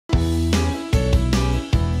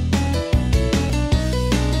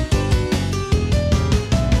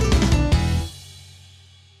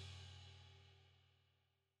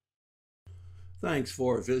Thanks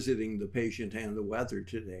for visiting the patient and the weather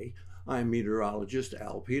today. I'm meteorologist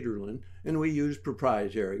Al Peterlin, and we use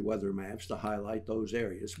proprietary weather maps to highlight those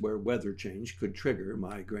areas where weather change could trigger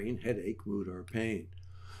migraine, headache, mood, or pain.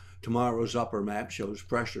 Tomorrow's upper map shows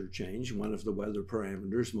pressure change, one of the weather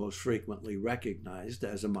parameters most frequently recognized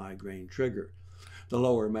as a migraine trigger. The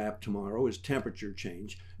lower map tomorrow is temperature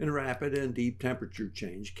change, and rapid and deep temperature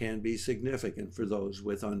change can be significant for those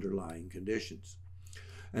with underlying conditions.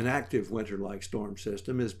 An active winter-like storm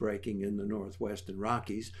system is breaking in the northwestern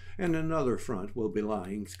Rockies, and another front will be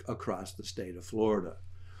lying across the state of Florida.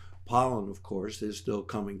 Pollen, of course, is still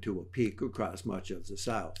coming to a peak across much of the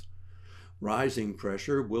south. Rising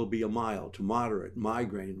pressure will be a mild to moderate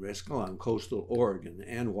migraine risk along coastal Oregon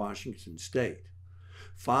and Washington state.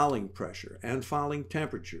 Falling pressure and falling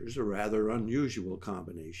temperatures, a rather unusual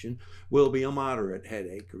combination, will be a moderate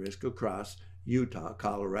headache risk across Utah,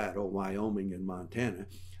 Colorado, Wyoming, and Montana,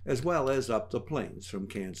 as well as up the plains from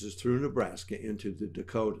Kansas through Nebraska into the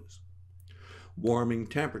Dakotas. Warming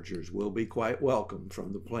temperatures will be quite welcome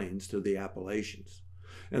from the plains to the Appalachians.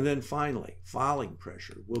 And then finally, falling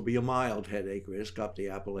pressure will be a mild headache risk up the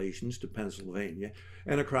Appalachians to Pennsylvania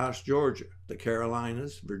and across Georgia, the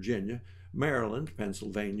Carolinas, Virginia, Maryland,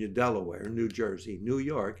 Pennsylvania, Delaware, New Jersey, New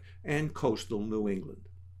York, and coastal New England.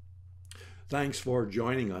 Thanks for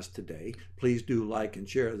joining us today. Please do like and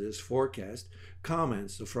share this forecast.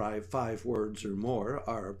 Comments of 5 words or more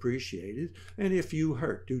are appreciated. And if you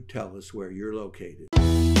hurt, do tell us where you're located.